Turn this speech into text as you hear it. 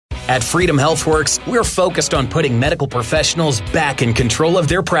At Freedom HealthWorks, we're focused on putting medical professionals back in control of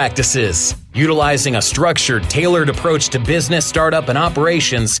their practices. Utilizing a structured, tailored approach to business, startup, and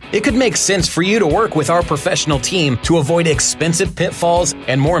operations, it could make sense for you to work with our professional team to avoid expensive pitfalls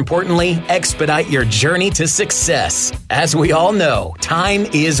and, more importantly, expedite your journey to success. As we all know, time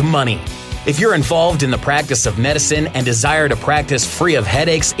is money. If you're involved in the practice of medicine and desire to practice free of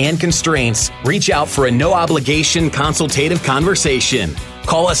headaches and constraints, reach out for a no-obligation consultative conversation.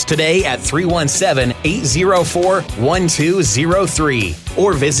 Call us today at 317-804-1203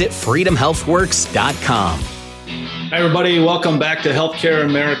 or visit freedomhealthworks.com. Hi, everybody. Welcome back to Healthcare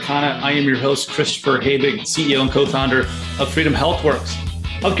Americana. I am your host, Christopher Habig, CEO and co-founder of Freedom HealthWorks.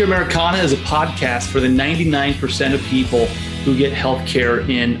 Healthcare Americana is a podcast for the 99% of people who get healthcare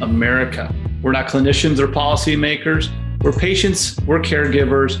in America. We're not clinicians or policymakers. We're patients, we're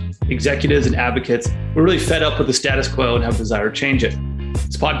caregivers, executives, and advocates. We're really fed up with the status quo and have a desire to change it.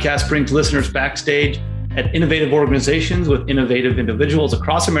 This podcast brings listeners backstage at innovative organizations with innovative individuals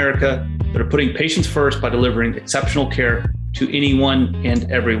across America that are putting patients first by delivering exceptional care to anyone and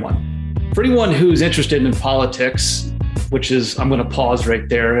everyone. For anyone who's interested in politics, which is, I'm going to pause right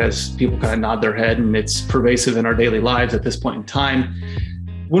there as people kind of nod their head, and it's pervasive in our daily lives at this point in time.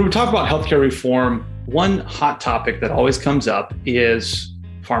 When we talk about healthcare reform, one hot topic that always comes up is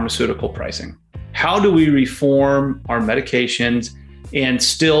pharmaceutical pricing. How do we reform our medications and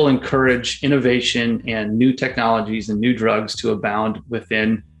still encourage innovation and new technologies and new drugs to abound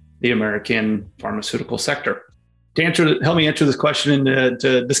within the American pharmaceutical sector? Help me answer this question and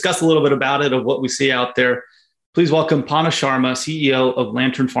to discuss a little bit about it, of what we see out there. Please welcome Panna Sharma, CEO of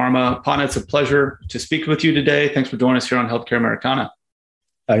Lantern Pharma. Panna, it's a pleasure to speak with you today. Thanks for joining us here on Healthcare Americana.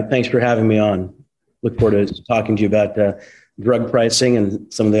 Thanks for having me on. Look forward to talking to you about drug pricing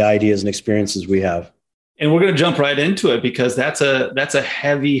and some of the ideas and experiences we have. And we're going to jump right into it because that's a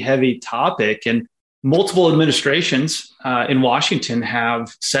heavy topic. And multiple administrations in Washington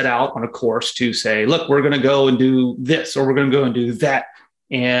have set out on a course to say, look, we're going to go and do this, or we're going to go and do that.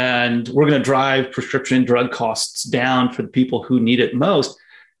 And we're going to drive prescription drug costs down for the people who need it most.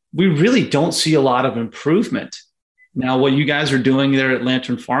 We really don't see a lot of improvement. Now, what you guys are doing there at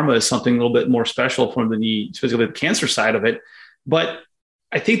Lantern Pharma is something a little bit more special from specifically the cancer side of it. But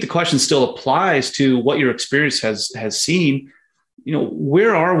I think the question still applies to what your experience has seen. You know,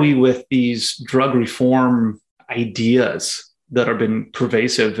 where are we with these drug reform ideas that have been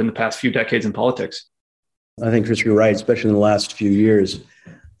pervasive in the past few decades in politics? I think, Chris, you're right, especially in the last few years.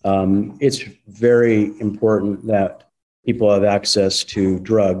 It's very important that people have access to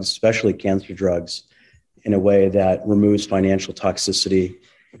drugs, especially cancer drugs, in a way that removes financial toxicity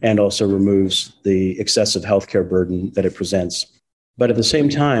and also removes the excessive healthcare burden that it presents. But at the same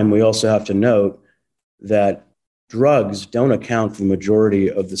time, we also have to note that drugs don't account for the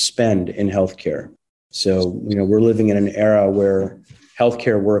majority of the spend in healthcare. So, we're living in an era where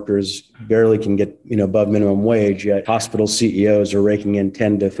healthcare workers barely can get, above minimum wage, yet hospital CEOs are raking in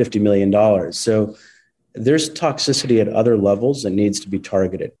 $10 to $50 million. So there's toxicity at other levels that needs to be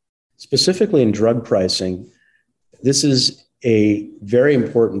targeted. Specifically in drug pricing, this is a very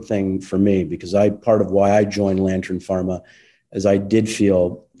important thing for me because part of why I joined Lantern Pharma is I did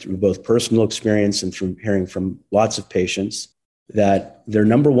feel through both personal experience and through hearing from lots of patients that their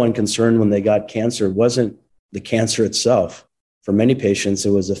number one concern when they got cancer wasn't the cancer itself. For many patients, it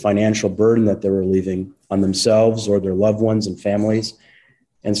was a financial burden that they were leaving on themselves or their loved ones and families.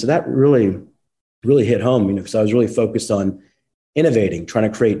 And so that really hit home, because I was really focused on innovating, trying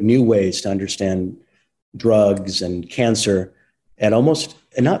to create new ways to understand drugs and cancer and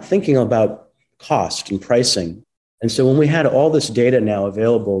not thinking about cost and pricing. And so when we had all this data now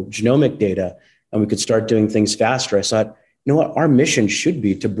available, genomic data, and we could start doing things faster, I thought, our mission should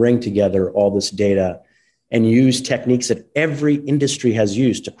be to bring together all this data and use techniques that every industry has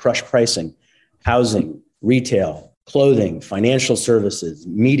used to crush pricing: housing, retail, clothing, financial services,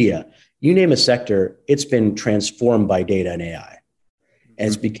 media. You name a sector, it's been transformed by data and AI. And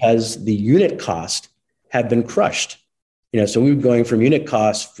it's because the unit cost have been crushed. So we were going from unit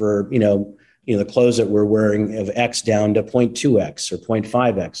cost for, the clothes that we're wearing of X down to 0.2X or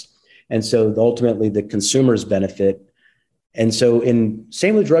 0.5X. And so ultimately the consumers benefit. And so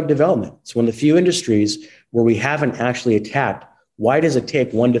same with drug development. It's one of the few industries where we haven't actually attacked why does it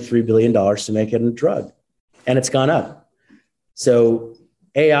take $1 to $3 billion to make it a drug? And it's gone up. So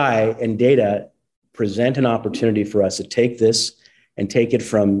AI and data present an opportunity for us to take this and take it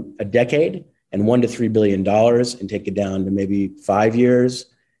from a decade and $1 to $3 billion and take it down to maybe 5 years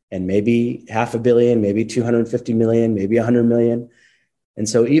and maybe $500 million, maybe 250 million, maybe 100 million. And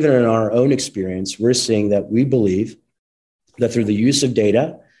so even in our own experience, we're seeing that we believe that through the use of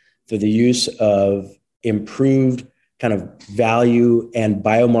data, through the use of improved kind of value and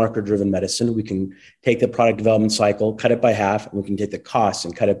biomarker driven medicine. We can take the product development cycle, cut it by half, and we can take the cost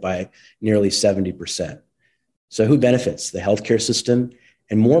and cut it by nearly 70%. So who benefits? The healthcare system,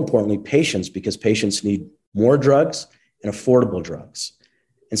 and more importantly, patients, because patients need more drugs and affordable drugs.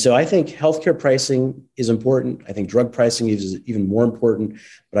 And so I think healthcare pricing is important. I think drug pricing is even more important,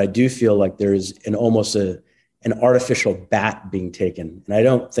 but I do feel like there's an artificial bat being taken. And I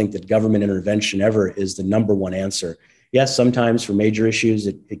don't think that government intervention ever is the number one answer. Yes, sometimes for major issues,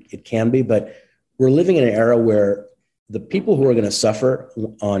 it can be, but we're living in an era where the people who are going to suffer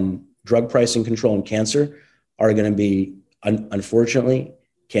on drug pricing control and cancer are going to be, unfortunately,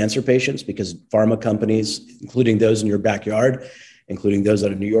 cancer patients, because pharma companies, including those in your backyard, including those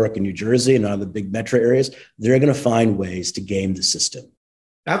out of New York and New Jersey and out of the big metro areas, they're going to find ways to game the system.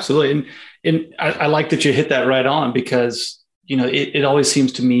 Absolutely. And I like that you hit that right on, because, it always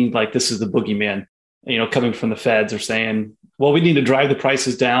seems to me like this is the boogeyman, coming from the feds are saying, well, we need to drive the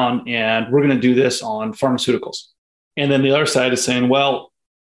prices down and we're going to do this on pharmaceuticals. And then the other side is saying, well,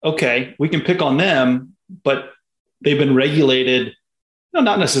 okay, we can pick on them, but they've been regulated,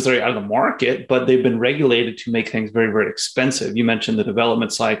 not necessarily out of the market, but they've been regulated to make things very, very expensive. You mentioned the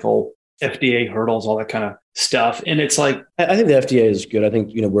development cycle, FDA hurdles, all that kind of stuff. And it's like, I think the FDA is good. I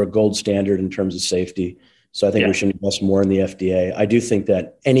think, we're a gold standard in terms of safety. So I think we should invest more in the FDA. I do think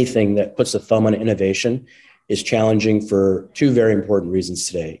that anything that puts the thumb on innovation is challenging for two very important reasons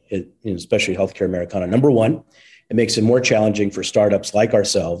today, especially Healthcare Americana. Number one, it makes it more challenging for startups like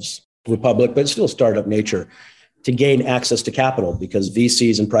ourselves, Republic, but still startup nature, to gain access to capital, because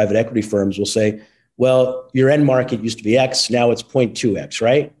VCs and private equity firms will say, well, your end market used to be X, now it's 0.2X,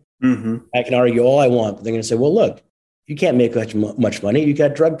 right? Mm-hmm. I can argue all I want, but they're going to say, well, look, you can't make much money. You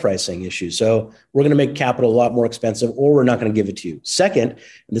got drug pricing issues. So we're going to make capital a lot more expensive, or we're not going to give it to you. Second,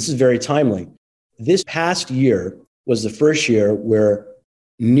 and this is very timely, this past year was the first year where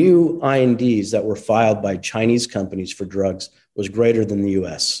new INDs that were filed by Chinese companies for drugs was greater than the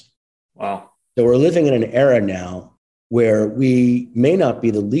US. Wow. So we're living in an era now where we may not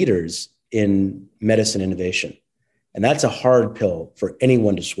be the leaders in medicine innovation. And that's a hard pill for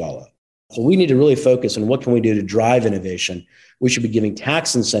anyone to swallow. So we need to really focus on what can we do to drive innovation. We should be giving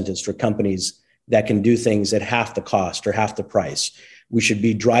tax incentives for companies that can do things at half the cost or half the price. We should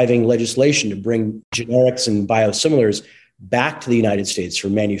be driving legislation to bring generics and biosimilars back to the United States for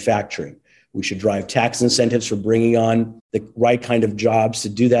manufacturing. We should drive tax incentives for bringing on the right kind of jobs to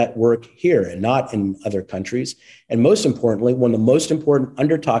do that work here and not in other countries. And most importantly, one of the most important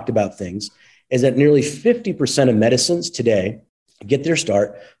under-talked about things is that nearly 50% of medicines today get their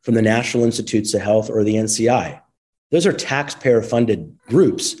start from the National Institutes of Health or the NCI. Those are taxpayer-funded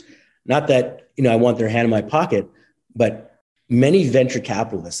groups. Not that, I want their hand in my pocket, but many venture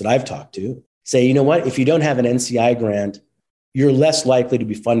capitalists that I've talked to say, you know what, if you don't have an NCI grant, you're less likely to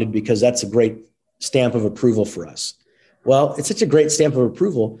be funded because that's a great stamp of approval for us. Well, it's such a great stamp of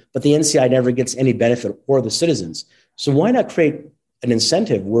approval, but the NCI never gets any benefit, or the citizens. So why not create an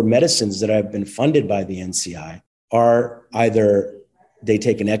incentive where medicines that have been funded by the NCI are either they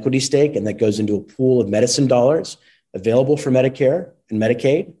take an equity stake and that goes into a pool of medicine dollars available for Medicare and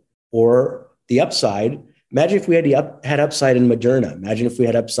Medicaid, or the upside. Imagine if we had upside in Moderna. Imagine if we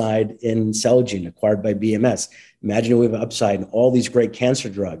had upside in Celgene acquired by BMS. Imagine if we have upside in all these great cancer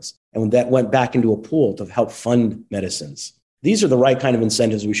drugs, and that went back into a pool to help fund medicines. These are the right kind of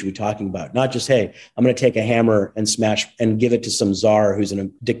incentives we should be talking about, not just, hey, I'm going to take a hammer and smash and give it to some czar who's going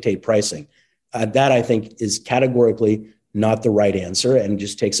to dictate pricing. That, I think, is categorically not the right answer and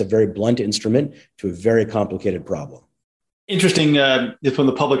just takes a very blunt instrument to a very complicated problem. Interesting from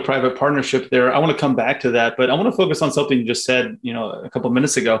the public-private partnership there. I want to come back to that, but I want to focus on something you just said, a couple of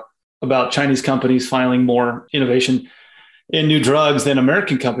minutes ago about Chinese companies filing more innovation in new drugs than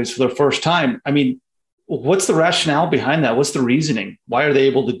American companies for the first time. I mean, what's the rationale behind that? What's the reasoning? Why are they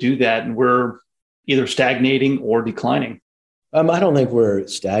able to do that? And we're either stagnating or declining? I don't think we're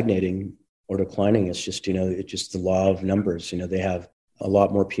stagnating or declining. It's just, it's just the law of numbers. They have a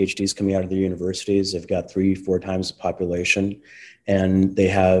lot more PhDs coming out of their universities. They've got 3-4 times the population, and they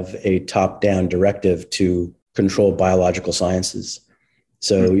have a top-down directive to control biological sciences.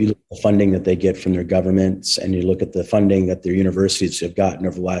 So you look at the funding that they get from their governments, and you look at the funding that their universities have gotten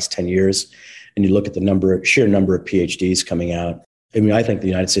over the last 10 years, and you look at the sheer number of PhDs coming out. I think the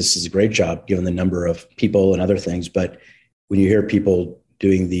United States does a great job given the number of people and other things. But when you hear people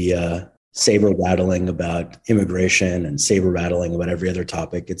doing the saber rattling about immigration and saber rattling about every other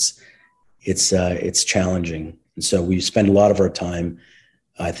topic, it's challenging. And so we spend a lot of our time,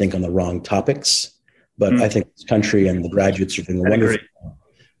 I think, on the wrong topics. But I think this country and the graduates are doing a wonderful job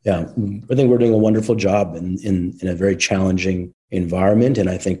Yeah, I think we're doing a wonderful job in a very challenging environment. And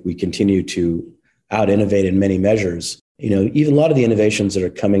I think we continue to out-innovate in many measures. Even a lot of the innovations that are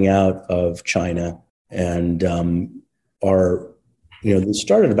coming out of China and they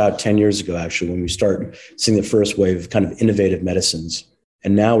started about 10 years ago, actually, when we started seeing the first wave of kind of innovative medicines.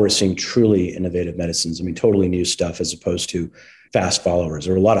 And now we're seeing truly innovative medicines. I mean, totally new stuff as opposed to fast followers.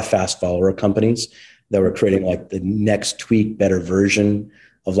 There were a lot of fast follower companies that were creating like the next tweak, better version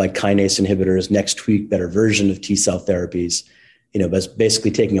of like kinase inhibitors, next tweak, better version of T-cell therapies, but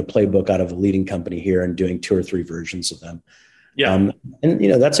basically taking a playbook out of a leading company here and doing 2 or 3 versions of them. Yeah.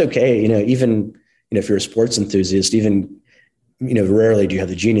 That's okay. Even, if you're a sports enthusiast, even, rarely do you have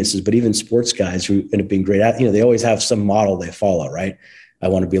the geniuses, but even sports guys who end up being great at, they always have some model they follow, right? I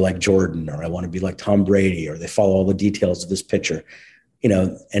want to be like Jordan, or I want to be like Tom Brady, or they follow all the details of this pitcher,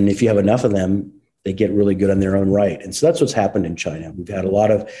 and if you have enough of them, they get really good on their own right. And so that's what's happened in China. We've had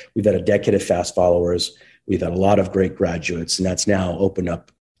a decade of fast followers. We've had a lot of great graduates, and that's now opened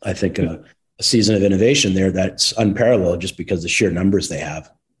up, I think, a season of innovation there that's unparalleled just because of the sheer numbers they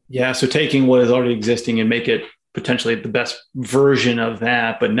have. Yeah. So taking what is already existing and make it potentially the best version of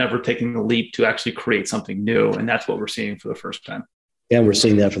that, but never taking the leap to actually create something new. And that's what we're seeing for the first time. Yeah, we're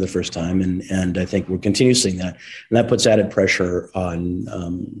seeing that for the first time. And I think we'll continue seeing that. And that puts added pressure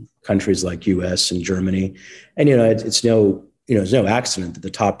on countries like US and Germany. And, it's no accident that the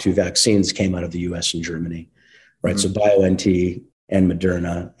top 2 vaccines came out of the US and Germany, right? Mm-hmm. So BioNTech and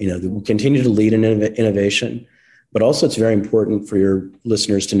Moderna, will continue to lead in innovation. But also it's very important for your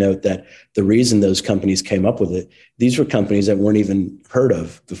listeners to note that the reason those companies came up with it, these were companies that weren't even heard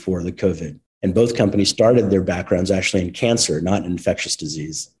of before the COVID. And both companies started their backgrounds actually in cancer, not in infectious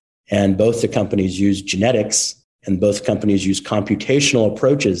disease. And both the companies use genetics, and both companies use computational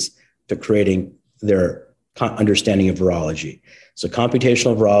approaches to creating their understanding of virology. So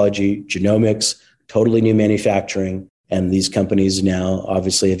computational virology, genomics, totally new manufacturing. And these companies now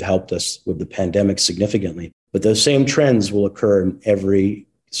obviously have helped us with the pandemic significantly. But those same trends will occur in every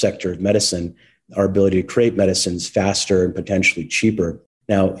sector of medicine, our ability to create medicines faster and potentially cheaper.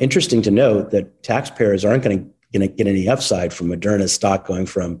 Now, interesting to note that taxpayers aren't going to get any upside from Moderna's stock going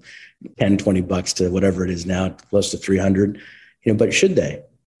from $10-$20 to whatever it is now, close to 300. But should they?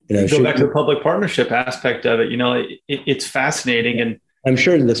 Go back to the public partnership aspect of it. It's fascinating, and I'm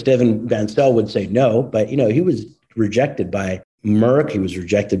sure that Steven Bancel would say no, but he was rejected by Merck. He was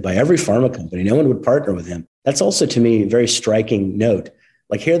rejected by every pharma company. No one would partner with him. That's also, to me, a very striking note.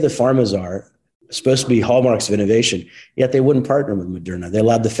 Like here, the pharmas are supposed to be hallmarks of innovation, yet they wouldn't partner with Moderna. They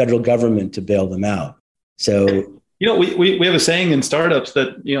allowed the federal government to bail them out. So, we have a saying in startups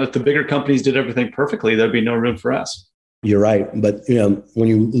that, if the bigger companies did everything perfectly, there'd be no room for us. You're right. But, when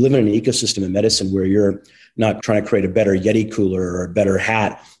you live in an ecosystem in medicine where you're not trying to create a better Yeti cooler or a better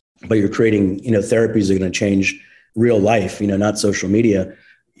hat, but you're creating, therapies that are going to change real life, not social media,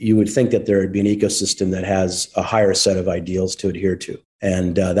 you would think that there would be an ecosystem that has a higher set of ideals to adhere to.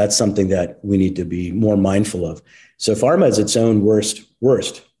 And that's something that we need to be more mindful of. So pharma is its own worst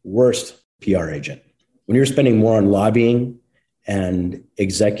PR agent. When you're spending more on lobbying and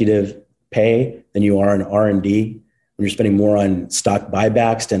executive pay than you are on R&D, when you're spending more on stock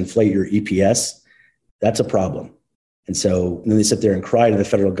buybacks to inflate your EPS, that's a problem. And so then they sit there and cry to the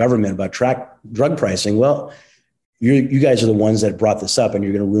federal government about drug pricing. Well, you guys are the ones that brought this up, and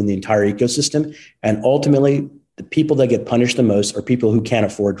you're going to ruin the entire ecosystem. And ultimately, the people that get punished the most are people who can't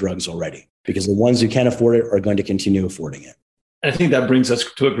afford drugs already, because the ones who can't afford it are going to continue affording it. I think that brings us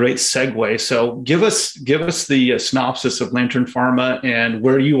to a great segue. So give us the synopsis of Lantern Pharma and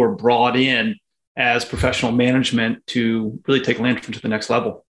where you were brought in as professional management to really take Lantern to the next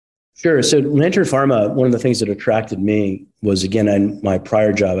level. Sure. So Lantern Pharma, one of the things that attracted me was, again, in my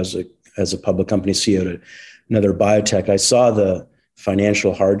prior job as a public company CEO to another biotech, I saw the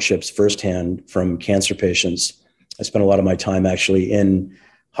financial hardships firsthand from cancer patients. I spent a lot of my time actually in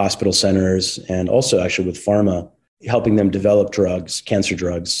hospital centers and also actually with pharma, helping them develop drugs, cancer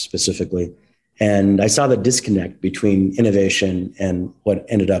drugs specifically. And I saw the disconnect between innovation and what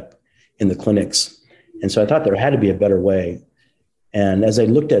ended up in the clinics. And so I thought there had to be a better way. And as I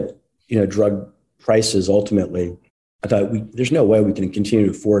looked at, drug prices, ultimately, I thought there's no way we can continue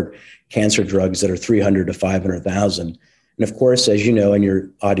to afford cancer drugs that are $300,000 to $500,000. And of course, as you know, and your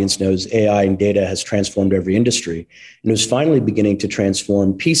audience knows, AI and data has transformed every industry. And it was finally beginning to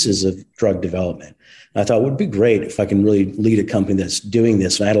transform pieces of drug development. And I thought it would be great if I can really lead a company that's doing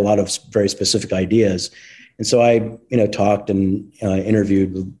this. And I had a lot of very specific ideas. And so I, talked and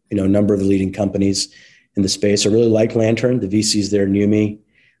interviewed with, a number of the leading companies in the space. I really liked Lantern. The VCs there knew me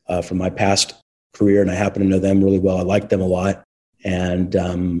from my past career, and I happen to know them really well. I liked them a lot. And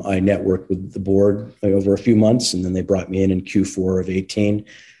I networked with the board over a few months, and then they brought me in Q4 of 18.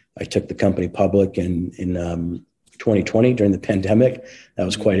 I took the company public in 2020 during the pandemic. That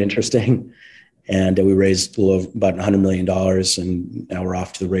was quite interesting. And we raised about $100 million, and now we're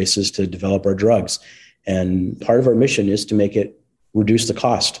off to the races to develop our drugs. And part of our mission is to reduce the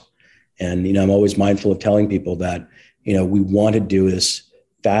cost. And, I'm always mindful of telling people that, we want to do this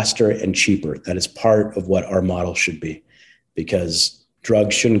faster and cheaper. That is part of what our model should be, because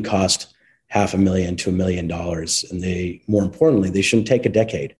drugs shouldn't cost $500,000 to $1 million. And more importantly, they shouldn't take a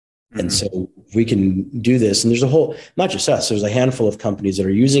decade. Mm-hmm. And so if we can do this, and there's not just us, there's a handful of companies that are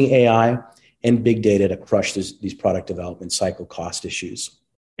using AI and big data to crush these product development cycle cost issues.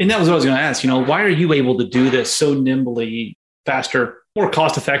 And that was what I was going to ask, why are you able to do this so nimbly, faster, more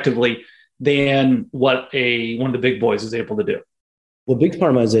cost effectively than what one of the big boys is able to do? Well, Big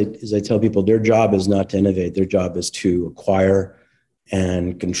Pharma, as I tell people, their job is not to innovate. Their job is to acquire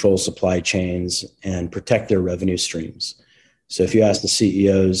and control supply chains and protect their revenue streams. So if you ask the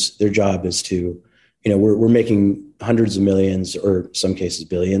CEOs, their job is to, we're making hundreds of millions, or some cases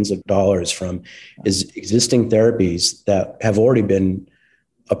billions of dollars from existing therapies that have already been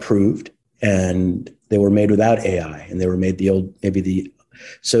approved, and they were made without AI, and they were made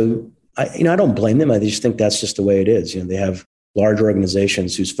I don't blame them. I just think that's just the way it is. They have large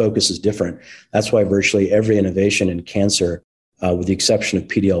organizations whose focus is different. That's why virtually every innovation in cancer, with the exception of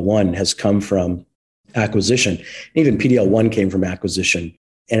PD-L1, has come from acquisition. Even PD-L1 came from acquisition.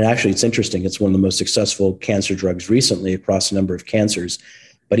 And actually, it's interesting. It's one of the most successful cancer drugs recently across a number of cancers.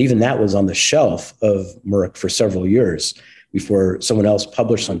 But even that was on the shelf of Merck for several years before someone else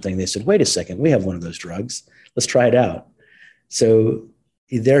published something. They said, wait a second, we have one of those drugs. Let's try it out. So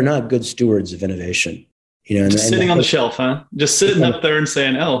they're not good stewards of innovation. Just sitting on the shelf, huh? Just sitting up there and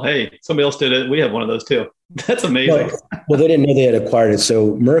saying, oh, hey, somebody else did it. We have one of those too. That's amazing. Well, they didn't know they had acquired it.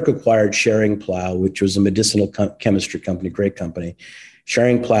 So Merck acquired Schering-Plough, which was a medicinal chemistry company, great company.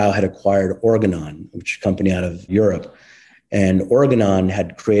 Schering-Plough had acquired Organon, which is a company out of Europe. And Organon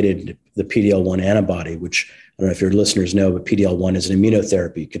had created the PD-L1 antibody, which I don't know if your listeners know, but PD-L1 is an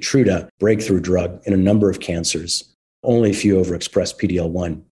immunotherapy, Keytruda, breakthrough drug in a number of cancers. Only a few overexpress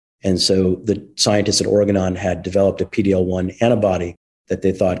PD-L1. And so the scientists at Organon had developed a PD-L1 antibody that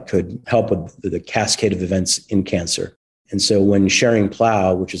they thought could help with the cascade of events in cancer. And so when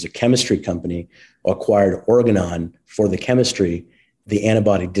Schering-Plough, which is a chemistry company, acquired Organon for the chemistry, the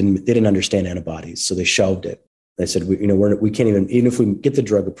antibody they didn't understand antibodies, so they shelved it. They said, we can't even if we get the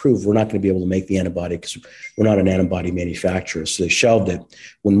drug approved, we're not going to be able to make the antibody because we're not an antibody manufacturer. So they shelved it.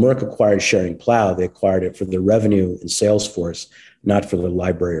 When Merck acquired Schering-Plough, they acquired it for the revenue and sales force, not for the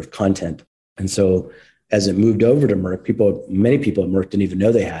library of content. And so as it moved over to Merck, many people at Merck didn't even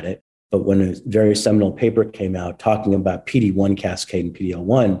know they had it. But when a very seminal paper came out talking about PD-1 cascade and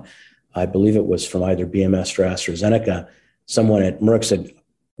PD-L1, I believe it was from either BMS or AstraZeneca, someone at Merck said,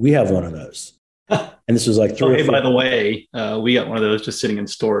 we have one of those. And this was like by the way, we got one of those just sitting in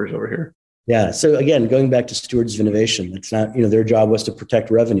storage over here. Yeah. So again, going back to stewards of innovation, it's not, their job was to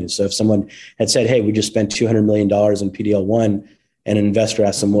protect revenue. So if someone had said, hey, we just spent $200 million in PD-L1, and an investor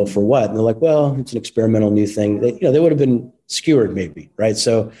asked them, well, for what? And they're like, well, it's an experimental new thing. They would have been skewered maybe, right?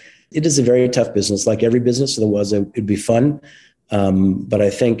 So it is a very tough business. Like every business there was, it'd be fun. But I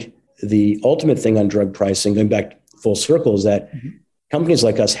think the ultimate thing on drug pricing, going back full circle, is that companies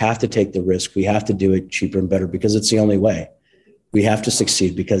like us have to take the risk. We have to do it cheaper and better because it's the only way. We have to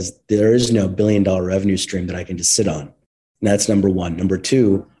succeed because there is no $1 billion revenue stream that I can just sit on. And that's number one. Number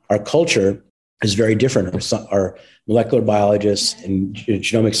two, our culture is very different. Our molecular biologists and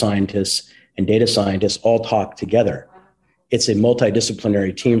genomic scientists and data scientists all talk together. It's a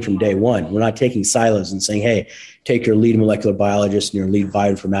multidisciplinary team from day one. We're not taking silos and saying, hey, take your lead molecular biologist and your lead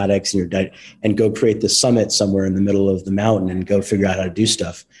bioinformatics and go create this summit somewhere in the middle of the mountain and go figure out how to do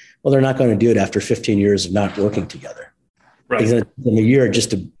stuff. Well, they're not going to do it after 15 years of not working together. Right. It's in a year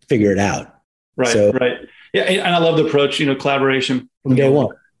just to figure it out. Right. Right. Yeah. And I love the approach, collaboration from day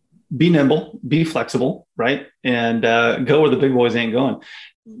one. Be nimble, be flexible, right? And go where the big boys ain't going.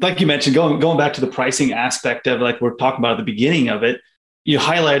 Like you mentioned, going back to the pricing aspect of like we're talking about at the beginning of it, you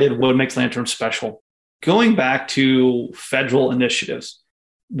highlighted what makes Lantern special. Going back to federal initiatives,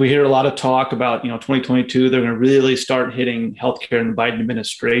 we hear a lot of talk about, 2022, they're going to really start hitting healthcare in the Biden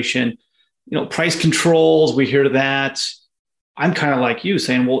administration. Price controls, we hear that. I'm kind of like you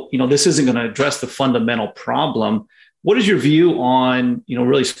saying, well, this isn't going to address the fundamental problem. What is your view on,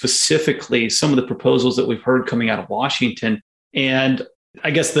 really specifically some of the proposals that we've heard coming out of Washington? And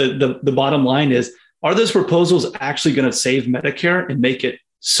I guess the bottom line is, are those proposals actually going to save Medicare and make it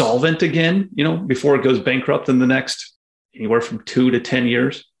solvent again, before it goes bankrupt in the next anywhere from 2 to 10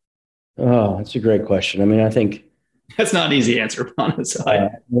 years? Oh, that's a great question. I mean, I think That's not an easy answer on the side.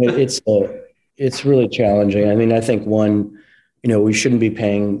 it's really challenging. I mean, I think one, we shouldn't be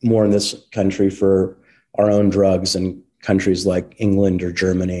paying more in this country for our own drugs than countries like England or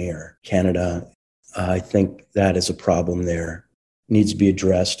Germany or Canada. I think that is a problem there. Needs to be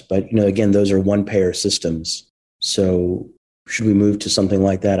addressed. But, again, those are one-payer systems. So should we move to something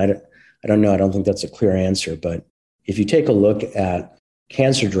like that? I don't know. I don't think that's a clear answer. But if you take a look at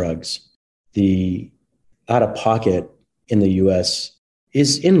cancer drugs, the out-of-pocket in the U.S.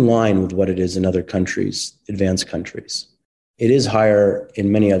 is in line with what it is in other countries, advanced countries. It is higher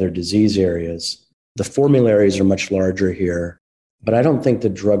in many other disease areas. The formularies are much larger here, but I don't think the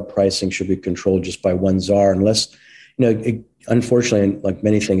drug pricing should be controlled just by one czar unless, unfortunately, like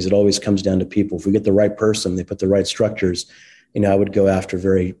many things, it always comes down to people. If we get the right person, they put the right structures, I would go after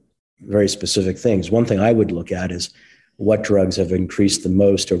very, very specific things. One thing I would look at is what drugs have increased the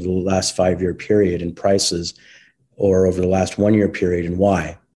most over the last 5-year period in prices or over the last 1-year period and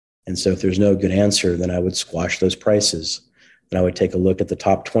why. And so if there's no good answer, then I would squash those prices. And I would take a look at the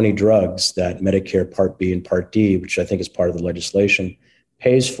top 20 drugs that Medicare Part B and Part D, which I think is part of the legislation,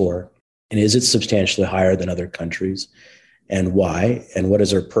 pays for. And is it substantially higher than other countries? And why? And what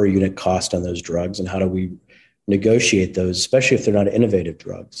is our per unit cost on those drugs? And how do we negotiate those, especially if they're not innovative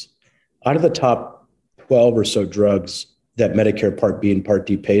drugs? Out of the top 12 or so drugs that Medicare Part B and Part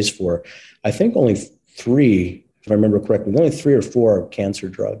D pays for, I think only 3, if I remember correctly, only 3 or 4 are cancer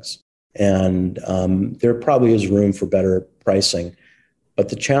drugs. And there probably is room for better pricing. But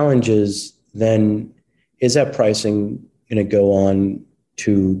the challenge is then, is that pricing going to go on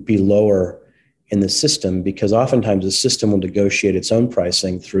to be lower in the system? Because oftentimes the system will negotiate its own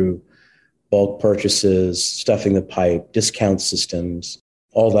pricing through bulk purchases, stuffing the pipe, discount systems,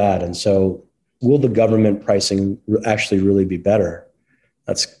 all that. And so will the government pricing actually really be better?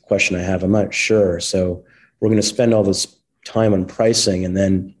 That's a question I have. I'm not sure. So we're going to spend all this time on pricing, and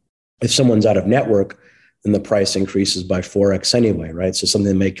then if someone's out of network, then the price increases by 4x anyway, right? So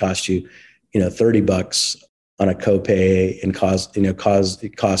something that may cost you, $30 on a copay and cost the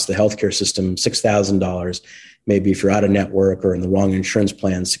healthcare system $6,000. Maybe if you're out of network or in the wrong insurance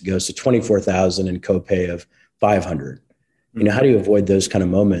plans, it goes to $24,000 and copay of $500. How do you avoid those kind of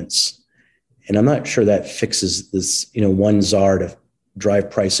moments? And I'm not sure that fixes this, one czar to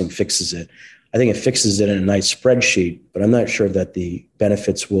drive pricing fixes it. I think it fixes it in a nice spreadsheet, but I'm not sure that the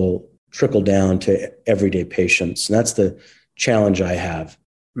benefits will trickle down to everyday patients. And that's the challenge I have.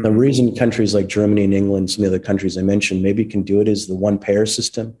 The reason countries like Germany and England, some of the other countries I mentioned, maybe can do it is the one-payer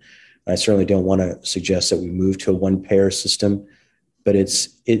system. I certainly don't want to suggest that we move to a one-payer system, but it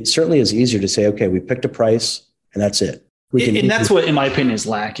certainly is easier to say, okay, we picked a price and that's it. And that's what, in my opinion, is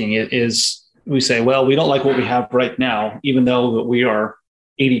lacking. It is, we say, well, we don't like what we have right now, even though we are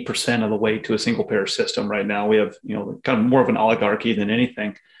 80% of the way to a single payer system right now. We have, kind of more of an oligarchy than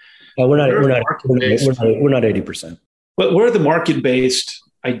anything. We're not 80%. But where are the market-based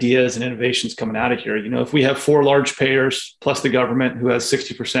ideas and innovations coming out of here? If we have 4 large payers plus the government who has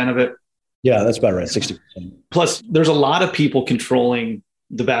 60% of it. Yeah, that's about right. 60%. Plus there's a lot of people controlling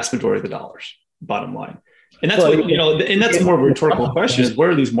the vast majority of the dollars, bottom line. And that's and that's more of a rhetorical question is, where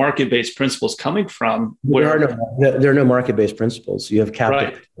are these market-based principles coming from? There are no market-based principles. You have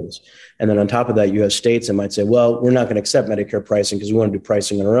capital principles. And then on top of that, you have states that might say, well, we're not going to accept Medicare pricing because we want to do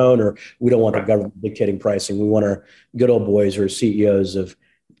pricing on our own, or we don't want the government dictating pricing. We want our good old boys who are CEOs of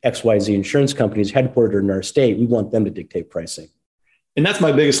XYZ insurance companies headquartered in our state. We want them to dictate pricing. And that's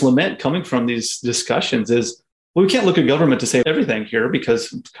my biggest lament coming from these discussions is, well, we can't look at government to say everything here,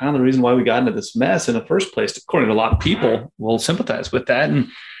 because it's kind of the reason why we got into this mess in the first place. According to a lot of people, will sympathize with that. And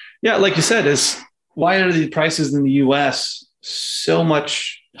yeah, like you said, is why are the prices in the U.S. so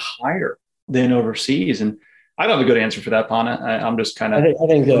much higher than overseas? And I don't have a good answer for that, Panna. I'm just kind of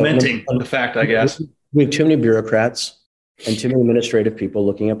lamenting the fact, I guess. We have too many bureaucrats and too many administrative people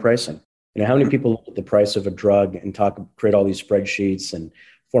looking at pricing. How many people look at the price of a drug and create all these spreadsheets and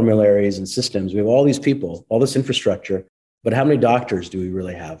formularies and systems? We have all these people, all this infrastructure, but how many doctors do we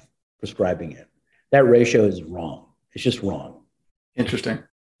really have prescribing it? That ratio is wrong. It's just wrong. Interesting.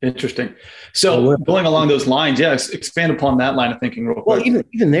 So going along those lines, yes, expand upon that line of thinking real quick. Well,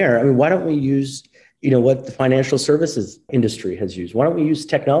 even there, why don't we use, what the financial services industry has used? Why don't we use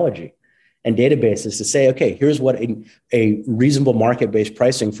technology and databases to say, okay, here's what a reasonable market-based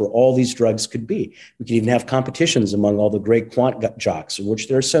pricing for all these drugs could be. We could even have competitions among all the great quant jocks, of which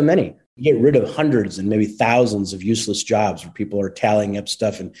there are so many. You get rid of hundreds and maybe thousands of useless jobs where people are tallying up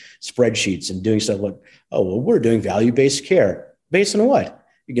stuff in spreadsheets and doing stuff like, we're doing value-based care. Based on what?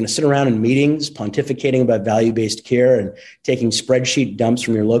 You're going to sit around in meetings pontificating about value-based care and taking spreadsheet dumps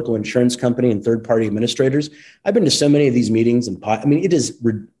from your local insurance company and third-party administrators. I've been to so many of these meetings, and it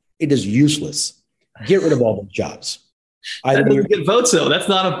is useless. Get rid of all those jobs. That doesn't get votes, though. That's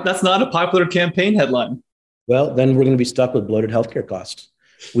not a popular campaign headline. Well, then we're going to be stuck with bloated healthcare costs.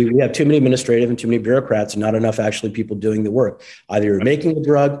 We have too many administrative and too many bureaucrats and not enough actually people doing the work. Either you're making the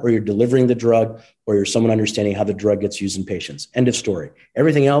drug or you're delivering the drug or you're someone understanding how the drug gets used in patients. End of story.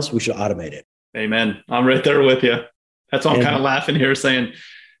 Everything else, we should automate it. Amen. I'm right there with you. That's why I'm kind of laughing here saying,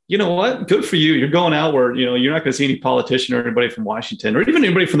 you know what? Good for you. You're going out where, you're not going to see any politician or anybody from Washington or even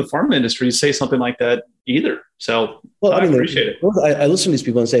anybody from the pharma industry say something like that either. So I appreciate it. I listen to these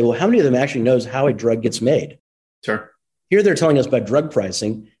people and say, well, how many of them actually knows how a drug gets made? Sure. Here they're telling us about drug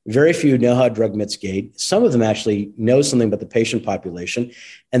pricing. Very few know how a drug gets made. Some of them actually know something about the patient population.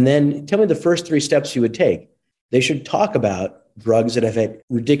 And then tell me the first 3 steps you would take. They should talk about drugs that have had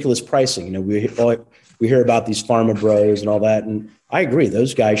ridiculous pricing. We hear about these pharma bros and all that. And I agree,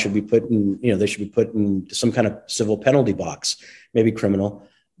 those guys should be put in, they should be put in some kind of civil penalty box, maybe criminal.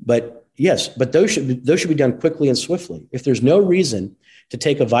 But yes, but those should be done quickly and swiftly. If there's no reason to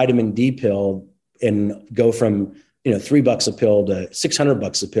take a vitamin D pill and go from $3 a pill to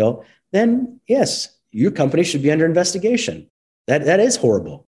 $600 a pill, then yes, your company should be under investigation. That is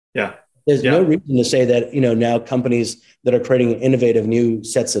horrible. Yeah. There's no reason to say that, now companies that are creating innovative new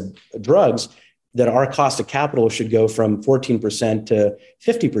sets of drugs, that our cost of capital should go from 14% to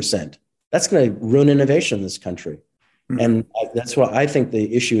 50%. That's going to ruin innovation in this country. Mm-hmm. And that's why I think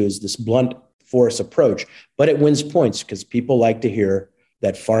the issue is this blunt force approach, but it wins points because people like to hear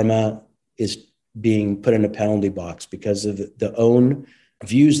that pharma is being put in a penalty box because of the own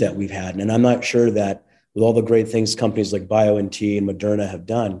views that we've had. And I'm not sure that with all the great things companies like BioNTech and Moderna have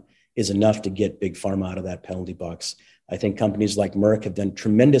done is enough to get big pharma out of that penalty box. I think companies like Merck have done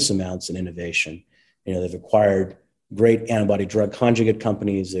tremendous amounts in innovation. They've acquired great antibody drug conjugate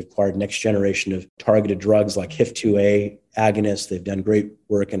companies. They've acquired next generation of targeted drugs like HIF2A agonists. They've done great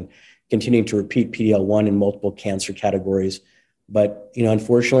work and continuing to repeat PD-L1 in multiple cancer categories. But,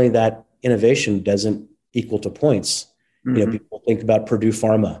 unfortunately, that innovation doesn't equal to points. Mm-hmm. People think about Purdue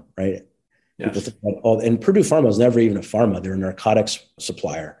Pharma, right? Yes. People think about and Purdue Pharma is never even a pharma. They're a narcotics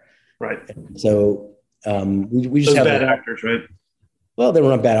supplier. Right. And so we just those have bad actors, right? Well, they were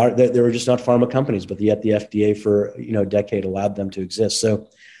not bad. They were just not pharma companies, but yet the FDA for a decade allowed them to exist. So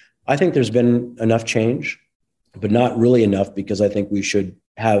I think there's been enough change, but not really enough because I think we should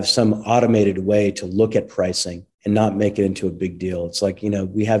have some automated way to look at pricing and not make it into a big deal. It's like,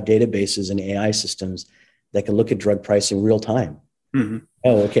 we have databases and AI systems that can look at drug pricing real time. Mm-hmm.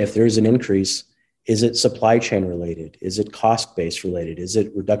 Oh, okay. If there is an increase, is it supply chain related? Is it cost-based related? Is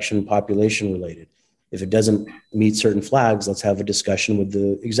it reduction in population related? If it doesn't meet certain flags, let's have a discussion with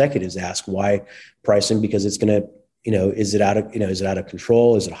the executives, ask why pricing, because it's going to, is it out of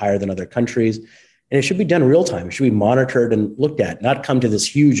control? Is it higher than other countries? And it should be done real time. It should be monitored and looked at, not come to this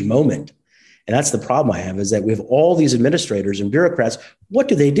huge moment. And that's the problem I have, is that we have all these administrators and bureaucrats. What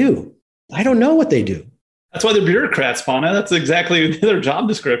do they do? I don't know what they do. That's why they're bureaucrats, Pana. That's exactly their job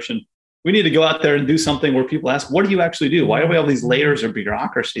description. We need to go out there and do something where people ask, what do you actually do? Why do we have these layers of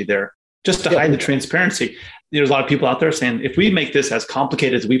bureaucracy there? Just to hide the transparency. There's a lot of people out there saying, if we make this as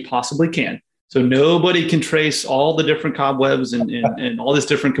complicated as we possibly can, so nobody can trace all the different cobwebs and all this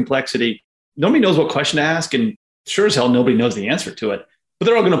different complexity, nobody knows what question to ask, and sure as hell, nobody knows the answer to it. But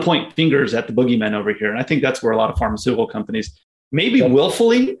they're all going to point fingers at the boogeyman over here. And I think that's where a lot of pharmaceutical companies maybe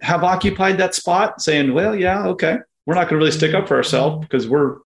willfully have occupied that spot, saying, well, yeah, okay, we're not going to really stick up for ourselves because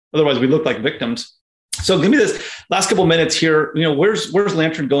otherwise we look like victims. So give me this last couple of minutes here. Where's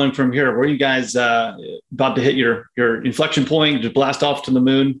Lantern going from here? Where are you guys about to hit your inflection point, just blast off to the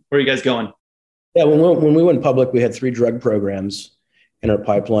moon? Where are you guys going? Yeah, when we went public, we had 3 drug programs in our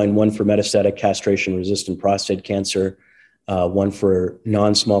pipeline, one for metastatic castration-resistant prostate cancer, one for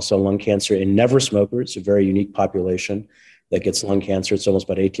non-small cell lung cancer in never smokers, a very unique population that gets lung cancer. It's almost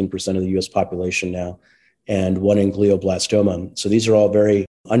about 18% of the US population now, and one in glioblastoma. So these are all very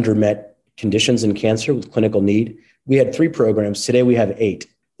undermet conditions in cancer with clinical need. We had 3 programs. Today we have 8.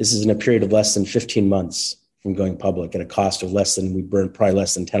 This is in a period of less than 15 months from going public at a cost of we burned probably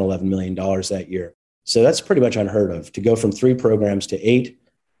less than $10, $11 million that year. So that's pretty much unheard of. To go from 3 programs to 8,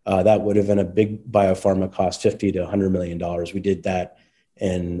 that would have been a big biopharma cost, $50 to $100 million. We did that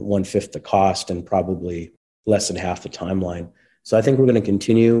in 1/5 the cost and probably less than half the timeline. So I think we're going to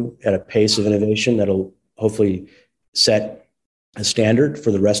continue at a pace of innovation that'll hopefully set a standard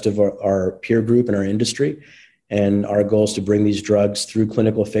for the rest of our peer group and our industry. And our goal is to bring these drugs through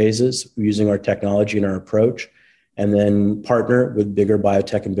clinical phases using our technology and our approach and then partner with bigger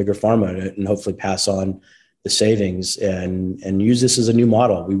biotech and bigger pharma and hopefully pass on the savings and use this as a new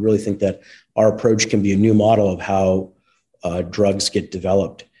model. We really think that our approach can be a new model of how drugs get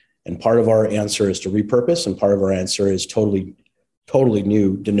developed. And part of our answer is to repurpose, and part of our answer is totally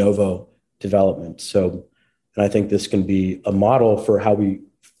new de novo development. So, and I think this can be a model for how we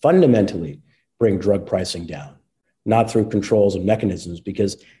fundamentally bring drug pricing down, not through controls and mechanisms,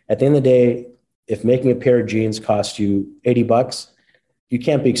 because at the end of the day, if making a pair of jeans costs you $80, you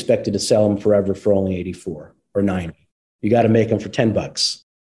can't be expected to sell them forever for only 84 or 90. You got to make them for $10.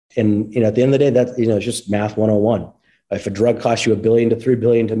 And at the end of the day, that it's just math 101. If a drug costs you $1 billion to $3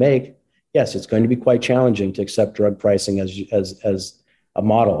 billion to make, yes, it's going to be quite challenging to accept drug pricing as a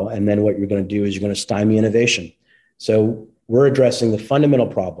model. And then what you're going to do is you're going to stymie innovation. So we're addressing the fundamental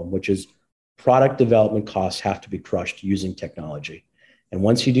problem, which is product development costs have to be crushed using technology. And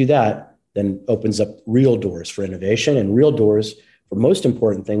once you do that, then opens up real doors for innovation and real doors for most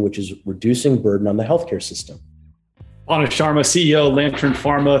important thing, which is reducing burden on the healthcare system. Panna Sharma, CEO, Lantern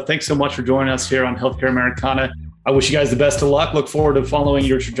Pharma, thanks so much for joining us here on Healthcare Americana. I wish you guys the best of luck. Look forward to following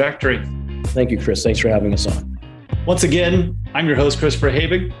your trajectory. Thank you, Chris. Thanks for having us on. Once again, I'm your host, Christopher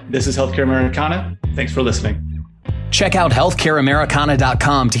Habig. This is Healthcare Americana. Thanks for listening. Check out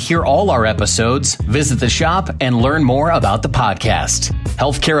healthcareamericana.com to hear all our episodes, visit the shop, and learn more about the podcast.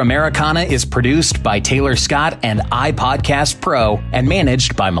 Healthcare Americana is produced by Taylor Scott and iPodcast Pro and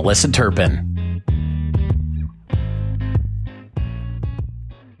managed by Melissa Turpin.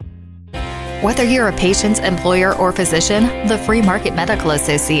 Whether you're a patient, employer, or physician, the Free Market Medical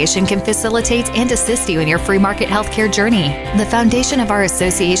Association can facilitate and assist you in your free market healthcare journey. The foundation of our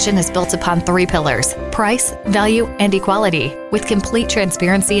association is built upon 3 pillars: price, value, and equality, with complete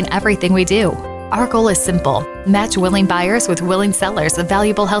transparency in everything we do. Our goal is simple: match willing buyers with willing sellers of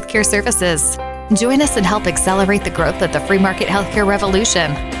valuable healthcare services. Join us and help accelerate the growth of the free market healthcare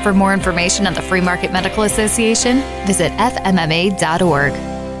revolution. For more information on the Free Market Medical Association, visit fmma.org.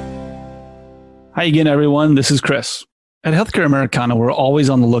 Hi again, everyone. This is Chris. At Healthcare Americana, we're always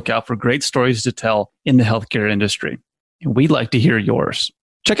on the lookout for great stories to tell in the healthcare industry, and we'd like to hear yours.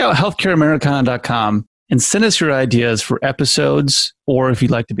 Check out healthcareamericana.com and send us your ideas for episodes or if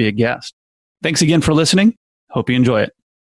you'd like to be a guest. Thanks again for listening. Hope you enjoy it.